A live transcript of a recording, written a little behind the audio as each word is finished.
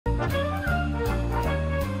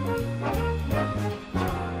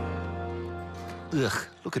Ugh,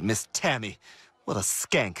 look at Miss Tammy. What a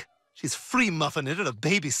skank. She's free muffing it at a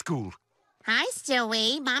baby school. Hi,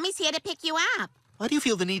 Stewie. Mommy's here to pick you up. Why do you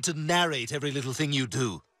feel the need to narrate every little thing you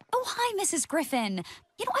do? Oh, hi, Mrs. Griffin.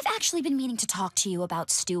 You know, I've actually been meaning to talk to you about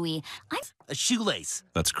Stewie. A shoelace.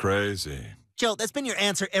 That's crazy. Joe, that's been your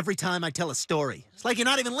answer every time I tell a story. It's like you're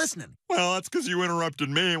not even listening. Well, that's because you interrupted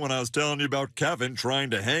me when I was telling you about Kevin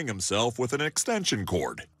trying to hang himself with an extension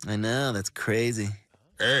cord. I know, that's crazy.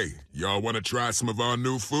 Hey, y'all want to try some of our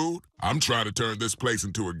new food? I'm trying to turn this place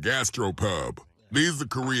into a gastropub. These are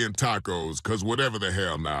Korean tacos, because whatever the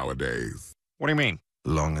hell nowadays. What do you mean?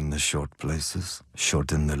 Long in the short places,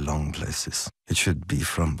 short in the long places. It should be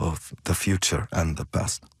from both the future and the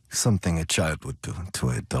past. Something a child would do to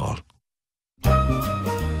a doll.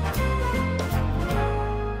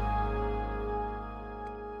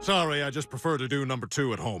 Sorry, I just prefer to do number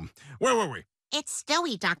 2 at home. Where were we? It's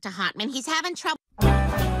Stewie, Dr. Hartman. He's having trouble.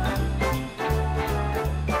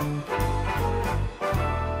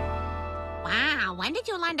 Wow, when did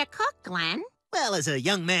you learn to cook, Glenn? Well, as a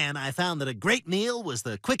young man, I found that a great meal was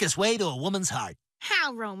the quickest way to a woman's heart.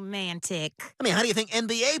 How romantic. I mean, how do you think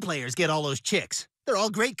NBA players get all those chicks? They're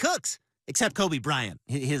all great cooks. Except Kobe Bryant.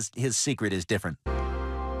 His secret is different.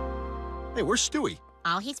 Hey, where's Stewie?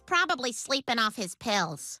 Oh, he's probably sleeping off his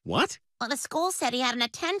pills. What? Well, the school said he had an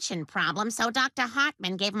attention problem, so Dr.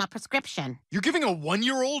 Hartman gave him a prescription. You're giving a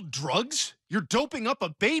 1-year-old drugs? You're doping up a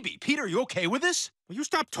baby. Peter, you okay with this? Will you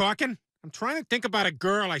stop talking? I'm trying to think about a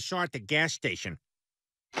girl I saw at the gas station.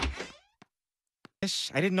 I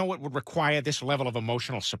didn't know it would require this level of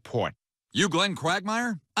emotional support. You Glenn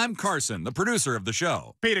Quagmire? I'm Carson, the producer of the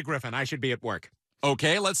show. Peter Griffin, I should be at work.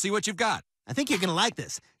 Okay, let's see what you've got. I think you're going to like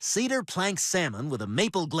this. Cedar plank salmon with a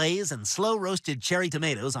maple glaze and slow-roasted cherry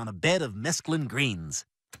tomatoes on a bed of mesclun greens.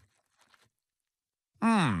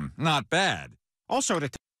 Not bad. Also,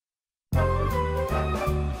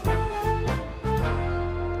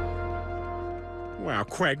 Wow,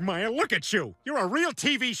 Quagmire, look at you. You're a real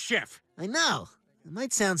TV chef. I know. It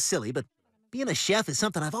might sound silly, but being a chef is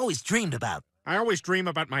something I've always dreamed about. I always dream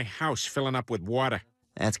about my house filling up with water.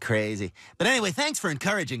 That's crazy. But anyway, thanks for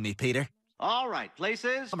encouraging me, Peter. All right,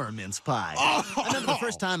 places. Summer mince pie. I remember the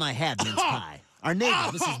first time I had mince pie. Our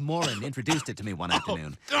neighbor, Mrs. Morin, introduced it to me one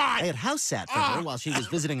afternoon. I had house sat for her while she was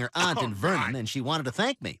visiting her aunt in Vernon, and she wanted to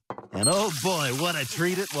thank me. And oh boy, what a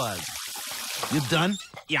treat it was. You done?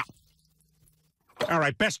 Yeah. All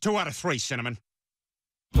right, best 2 out of 3, Cinnamon.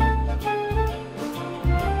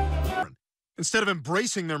 Instead of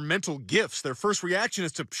embracing their mental gifts, their first reaction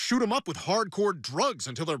is to shoot them up with hardcore drugs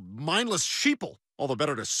until they're mindless sheeple. All the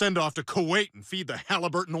better to send off to Kuwait and feed the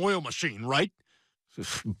Halliburton oil machine, right?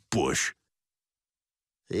 Bush.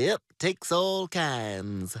 Yep, takes all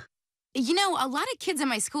kinds. You know, a lot of kids in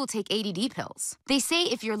my school take ADD pills. They say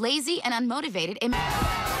if you're lazy and unmotivated, it...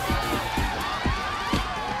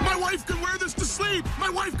 My wife can wear this to sleep! My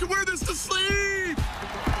wife can wear this to sleep!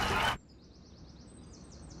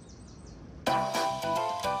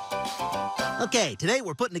 Okay, today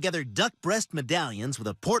we're putting together duck breast medallions with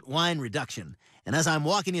a port wine reduction. And as I'm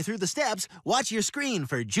walking you through the steps, watch your screen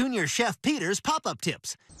for Junior Chef Peter's pop-up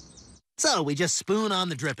tips. So we just spoon on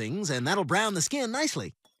the drippings, and that'll brown the skin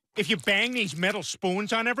nicely. If you bang these metal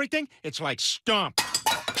spoons on everything, it's like stomp.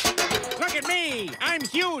 Look at me! I'm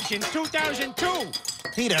huge in 2002!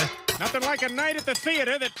 Peter. Nothing like a night at the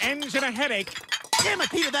theater that ends in a headache. Damn it,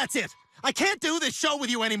 Peter, that's it! I can't do this show with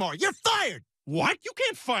you anymore! You're fired! What? You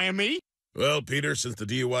can't fire me! Well, Peter, since the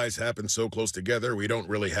DUIs happened so close together, we don't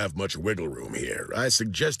really have much wiggle room here. I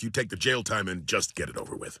suggest you take the jail time and just get it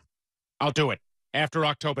over with. I'll do it. After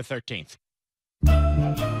October 13th.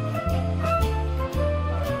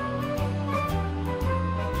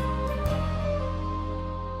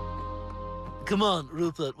 Come on,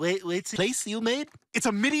 Rupert. Wait. Place you made? It's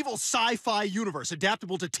a medieval sci-fi universe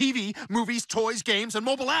adaptable to TV, movies, toys, games, and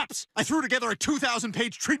mobile apps. I threw together a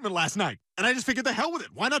 2,000-page treatment last night, and I just figured the hell with it.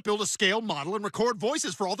 Why not build a scale model and record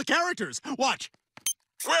voices for all the characters? Watch.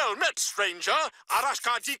 Well met, stranger.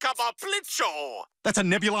 Arashkajika Plitcho. That's a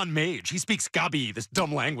Nebulon mage. He speaks Gabi, this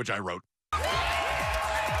dumb language I wrote.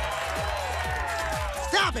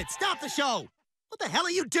 Stop it! Stop the show! What the hell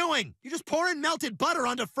are you doing? You're just pouring melted butter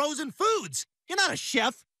onto frozen foods. You're not a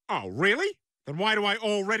chef. Oh, really? Then why do I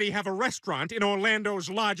already have a restaurant in Orlando's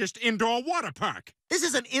largest indoor water park? This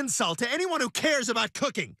is an insult to anyone who cares about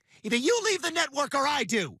cooking. Either you leave the network or I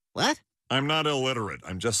do. What? I'm not illiterate.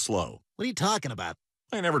 I'm just slow. What are you talking about?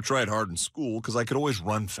 I never tried hard in school because I could always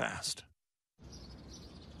run fast.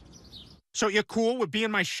 So you're cool with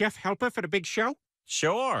being my chef helper for the big show?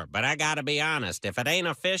 Sure, but I gotta be honest. If it ain't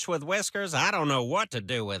a fish with whiskers, I don't know what to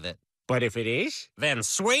do with it. But if it is? Then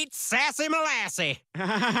sweet sassy molassie.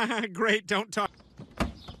 Great, don't talk.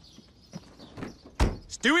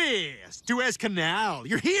 Stewie! Suez Canal.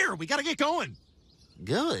 You're here. We gotta get going.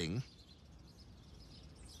 Going?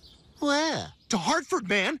 Where? To Hartford,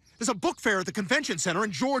 man. There's a book fair at the convention center,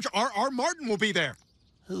 and George R.R. Martin will be there.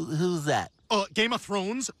 Who's that? Game of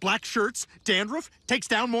Thrones, black shirts, dandruff, takes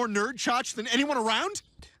down more nerd shots than anyone around?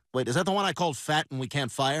 Wait, is that the one I called fat and we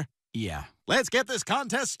can't fire? Yeah. Let's get this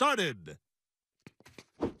contest started.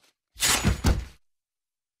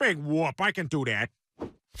 Big whoop, I can do that.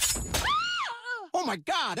 Oh my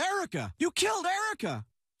God, Erica! You killed Erica!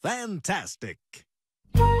 Fantastic.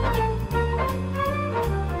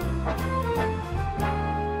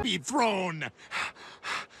 Be thrown.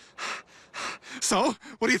 So,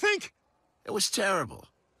 what do you think? It was terrible.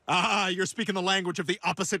 Ah, you're speaking the language of the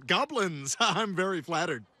opposite goblins. I'm very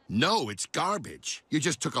flattered. No, it's garbage. You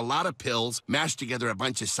just took a lot of pills, mashed together a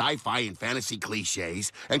bunch of sci-fi and fantasy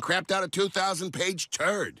cliches, and crapped out a 2,000-page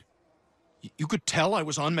turd. You could tell I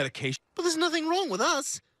was on medication. But there's nothing wrong with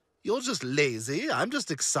us. You're just lazy. I'm just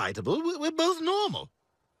excitable. We're both normal.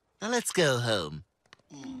 Now let's go home.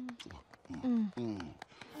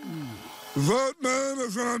 That man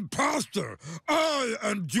is an imposter. I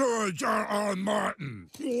am George R.R. Martin.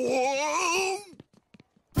 Whoa!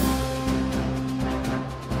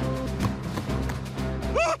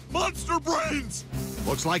 Ah, monster brains!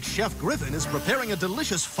 Looks like Chef Griffin is preparing a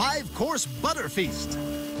delicious 5-course butter feast.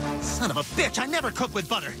 Son of a bitch, I never cook with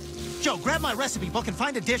butter. Joe, grab my recipe book and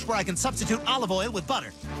find a dish where I can substitute olive oil with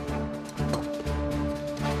butter.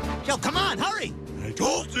 Joe, come on, hurry! I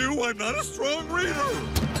told you I'm not a strong reader.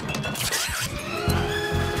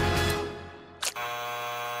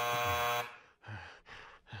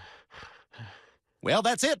 Well,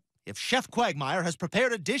 that's it. If Chef Quagmire has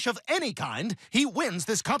prepared a dish of any kind, he wins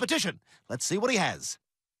this competition. Let's see what he has.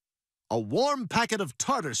 A warm packet of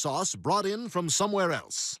tartar sauce brought in from somewhere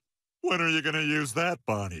else. When are you going to use that,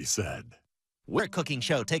 Bonnie said? We're a cooking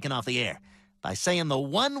show taken off the air by saying the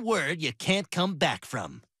one word you can't come back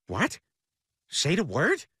from. What? Say the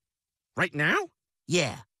word? Right now?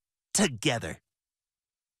 Yeah, together.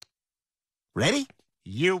 Ready?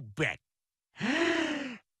 You bet.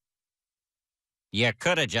 You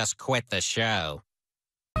could have just quit the show.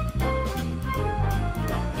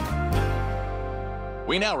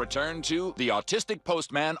 We now return to The Autistic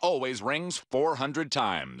Postman Always Rings 400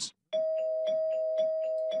 Times.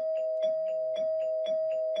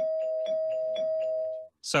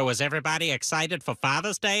 So is everybody excited for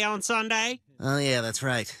Father's Day on Sunday? Oh, yeah, that's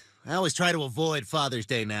right. I always try to avoid Father's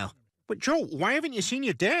Day now. But, Joe, why haven't you seen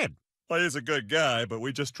your dad? Well, he's a good guy, but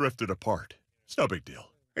we just drifted apart. It's no big deal.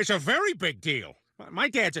 It's a very big deal. My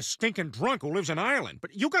dad's a stinking drunk who lives in Ireland,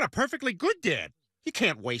 but you got a perfectly good dad. You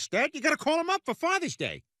can't waste that. You got to call him up for Father's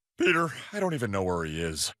Day. Peter, I don't even know where he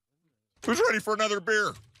is. Who's ready for another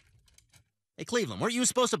beer? Hey, Cleveland, weren't you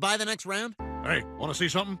supposed to buy the next round? Hey, want to see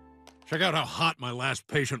something? Check out how hot my last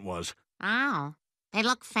patient was. Oh, they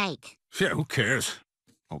look fake. Yeah, who cares?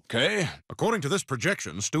 Okay. According to this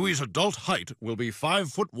projection, Stewie's adult height will be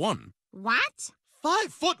 5'1". What?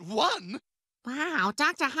 5'1"? Wow,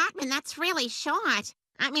 Dr. Hartman, that's really short.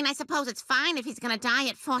 I mean, I suppose it's fine if he's gonna die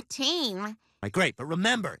at 14. Right, great, but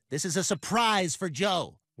remember, this is a surprise for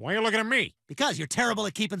Joe. Why are you looking at me? Because you're terrible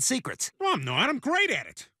at keeping secrets. Well, I'm not. I'm great at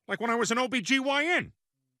it. Like when I was an OBGYN.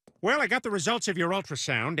 Well, I got the results of your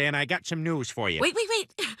ultrasound, and I got some news for you. Wait.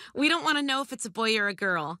 We don't want to know if it's a boy or a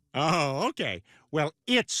girl. Oh, okay. Well,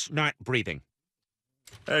 it's not breathing.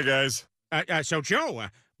 Hey, guys. So, Joe...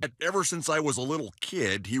 Ever since I was a little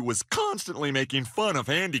kid, he was constantly making fun of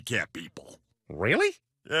handicapped people. Really?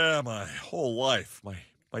 Yeah, my whole life.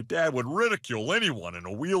 My dad would ridicule anyone in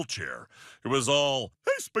a wheelchair. It was all,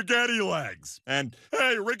 hey, spaghetti legs, and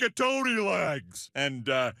hey, rigatoni legs, and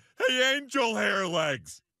hey, angel hair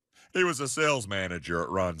legs. He was a sales manager at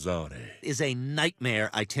Ronzoni. Is a nightmare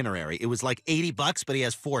itinerary. It was like $80, but he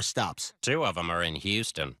has 4 stops. 2 of them are in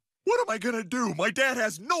Houston. What am I gonna do? My dad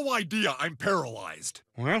has no idea I'm paralyzed.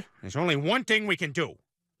 Well, there's only one thing we can do.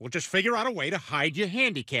 We'll just figure out a way to hide your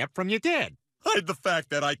handicap from your dad. Hide the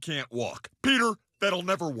fact that I can't walk. Peter, that'll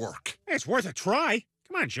never work. It's worth a try.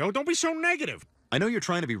 Come on, Joe, don't be so negative. I know you're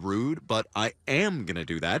trying to be rude, but I am gonna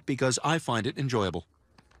do that because I find it enjoyable.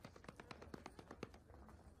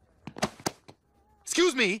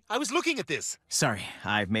 Excuse me, I was looking at this. Sorry,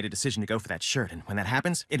 I've made a decision to go for that shirt, and when that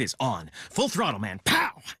happens, it is on. Full throttle, man.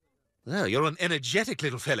 Pow! Well, you're an energetic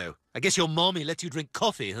little fellow. I guess your mommy let you drink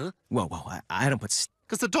coffee, huh? Whoa, I don't put...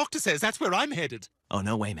 Because the doctor says that's where I'm headed. Oh,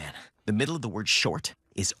 no way, man. The middle of the word short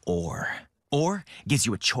is or. or gives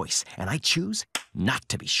you a choice, and I choose not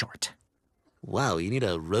to be short. Wow, you need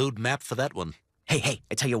a road map for that one. Hey,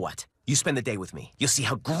 I tell you what. You spend the day with me. You'll see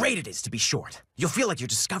how great it is to be short. You'll feel like you're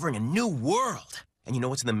discovering a new world. And you know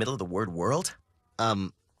what's in the middle of the word world? Oh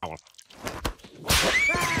my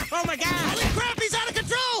God! Holy crap, he's out of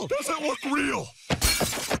control! Doesn't look real.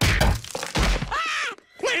 Ah!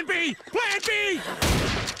 Plan B! Plan B!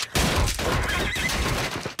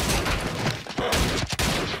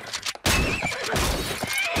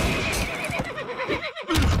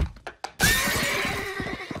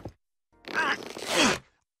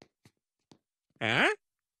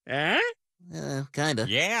 Kinda.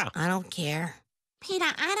 Yeah. I don't care. Peter,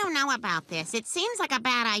 I don't know about this. It seems like a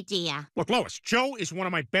bad idea. Look, Lois, Joe is one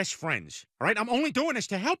of my best friends, all right? I'm only doing this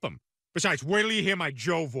to help him. Besides, wait till you hear my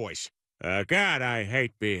Joe voice. God, I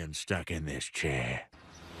hate being stuck in this chair.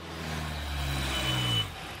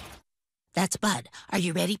 That's Bud. Are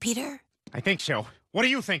you ready, Peter? I think so. What do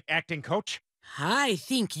you think, acting coach? I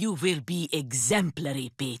think you will be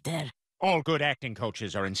exemplary, Peter. All good acting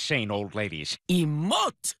coaches are insane old ladies.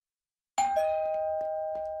 Emote!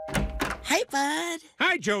 Hi, Bud.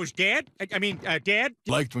 Hi, Joe's dad. Dad.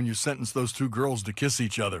 Liked when you sentenced those two girls to kiss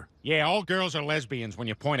each other. Yeah, all girls are lesbians when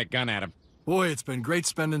you point a gun at them. Boy, it's been great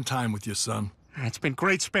spending time with you, son. It's been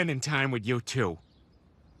great spending time with you, too.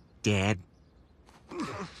 Dad.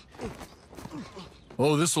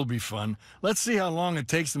 Oh, this'll be fun. Let's see how long it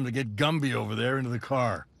takes them to get Gumby over there into the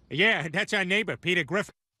car. Yeah, that's our neighbor, Peter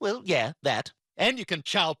Griffin. Well, yeah, that. And you can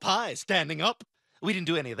chow pie standing up. We didn't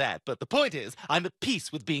do any of that, but the point is, I'm at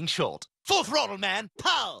peace with being short. Full throttle, man!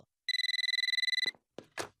 Pow!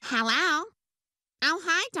 Hello? Oh,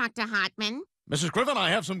 hi, Dr. Hartman. Mrs. Griffin,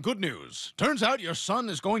 I have some good news. Turns out your son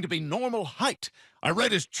is going to be normal height. I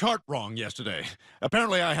read his chart wrong yesterday.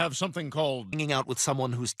 Apparently I have something called... Hanging out with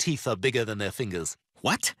someone whose teeth are bigger than their fingers.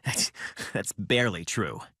 What? That's barely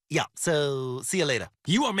true. Yeah, so see you later.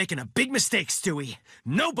 You are making a big mistake, Stewie.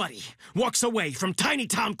 Nobody walks away from Tiny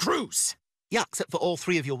Tom Cruise. Yeah, except for all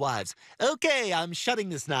three of your wives. Okay, I'm shutting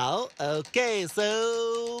this now. Okay,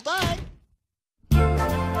 so bye. Peter,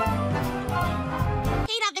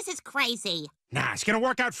 this is crazy. Nah, it's gonna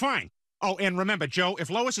work out fine. Oh, and remember, Joe, if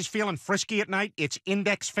Lois is feeling frisky at night, it's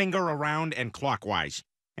index finger around and clockwise.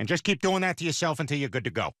 And just keep doing that to yourself until you're good to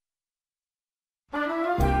go.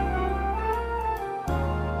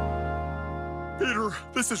 Peter,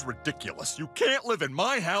 this is ridiculous. You can't live in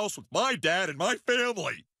my house with my dad and my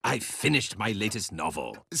family. I finished my latest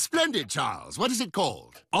novel. Splendid, Charles. What is it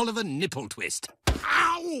called? Oliver Nipple Twist.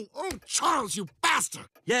 Ow! Oh, Charles, you bastard!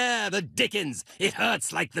 Yeah, the Dickens. It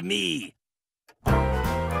hurts like the me.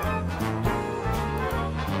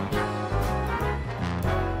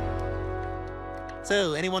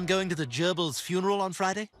 So, anyone going to the gerbil's funeral on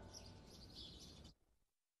Friday?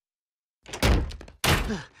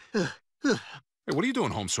 Hey, what are you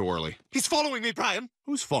doing home so early? He's following me, Brian.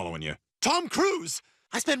 Who's following you? Tom Cruise!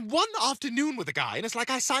 I spent one afternoon with the guy, and it's like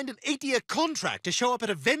I signed an 8-year contract to show up at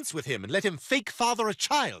events with him and let him fake father a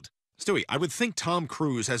child. Stewie, I would think Tom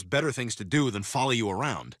Cruise has better things to do than follow you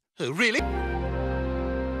around. Oh, really?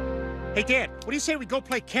 Hey, Dad, what do you say we go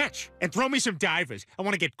play catch? And throw me some divers. I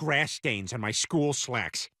want to get grass stains on my school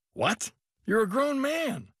slacks. What? You're a grown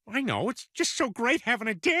man. I know, it's just so great having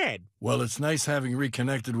a dad. Well, it's nice having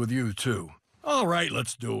reconnected with you, too. All right,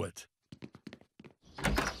 let's do it.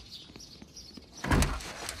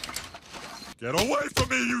 Get away from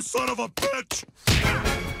me, you son of a bitch!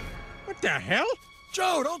 What the hell?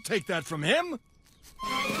 Joe, don't take that from him.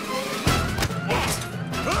 How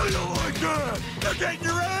do you like that? You're getting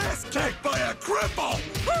your ass kicked by a cripple!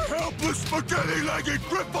 A helpless, spaghetti-legged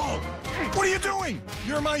cripple! What are you doing?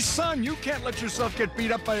 You're my son. You can't let yourself get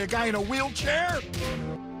beat up by a guy in a wheelchair.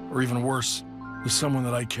 Or even worse, with someone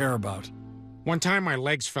that I care about. One time, my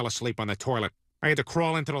legs fell asleep on the toilet. I had to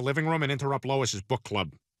crawl into the living room and interrupt Lois's book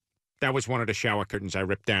club. That was one of the shower curtains I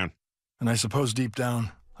ripped down. And I suppose deep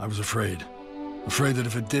down, I was afraid. Afraid that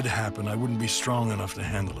if it did happen, I wouldn't be strong enough to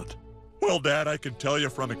handle it. Well, Dad, I can tell you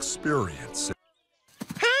from experience.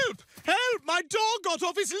 Help! Help! My dog got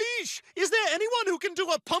off his leash! Is there anyone who can do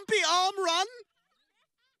a pumpy arm run?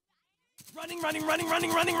 Run!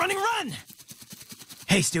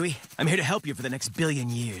 Hey, Stewie, I'm here to help you for the next billion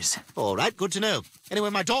years. All right, good to know. Anyway,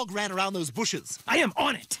 my dog ran around those bushes. I am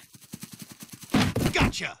on it!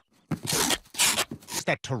 Gotcha! Is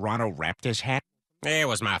that Toronto Raptors hat? It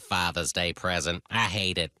was my Father's Day present. I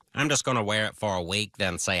hate it. I'm just gonna wear it for a week,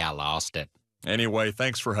 then say I lost it. Anyway,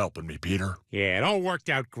 thanks for helping me, Peter. Yeah, it all worked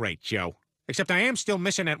out great, Joe. Except I am still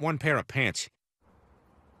missing that one pair of pants.